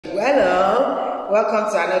Hello,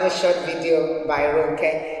 welcome to another short video by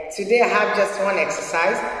Ronke. Today I have just one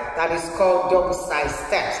exercise that is called double side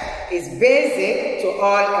steps. It's basic to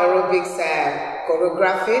all aerobics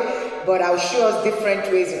choreography, but I'll show us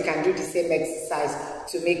different ways you can do the same exercise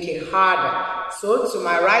to make it harder. So to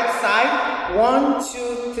my right side,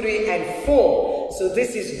 1, 2, 3, and 4. So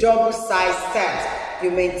this is double side steps. You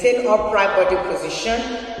maintain upright body position,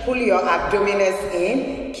 pull your abdominals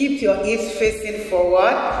in, keep your hips facing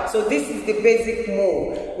forward. So this is the basic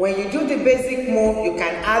move. When you do the basic move, you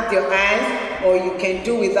can add your hands or you can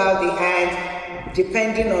do without the hands,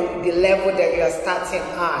 depending on the level that you are starting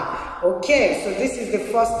at. Okay, so this is the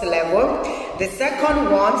first level. The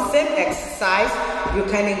second one, same exercise, you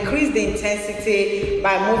can increase the intensity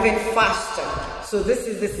by moving faster. So this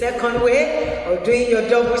is the second way of doing your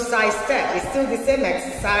double side step. It's still the same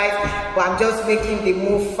exercise, but I'm just making the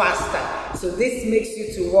move faster. So this makes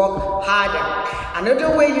you to work harder.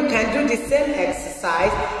 Another way you can do the same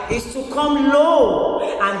exercise is to come low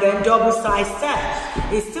and then double side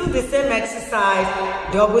steps. It's still the same exercise,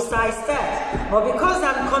 double side steps. But because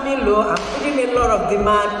I'm coming low, I'm putting a lot of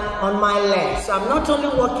demand on my legs. So I'm not only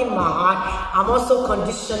working my heart, I'm also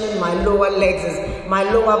conditioning my lower legs, my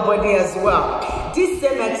lower body as well. This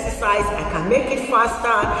same exercise, I can make it faster,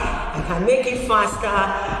 I can make it faster,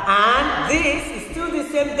 and this is still the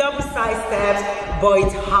same double side steps, but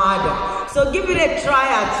it's harder. So give it a try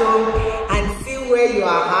at home and see where you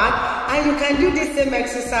are at, and you can do the same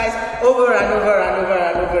exercise over and over and over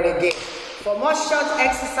and over again. For more short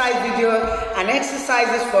exercise videos and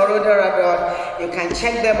exercises for older adults, you can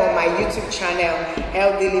check them on my YouTube channel,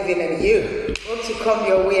 Healthy Living and You. Hope to come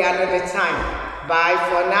your way another time. Bye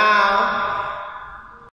for now.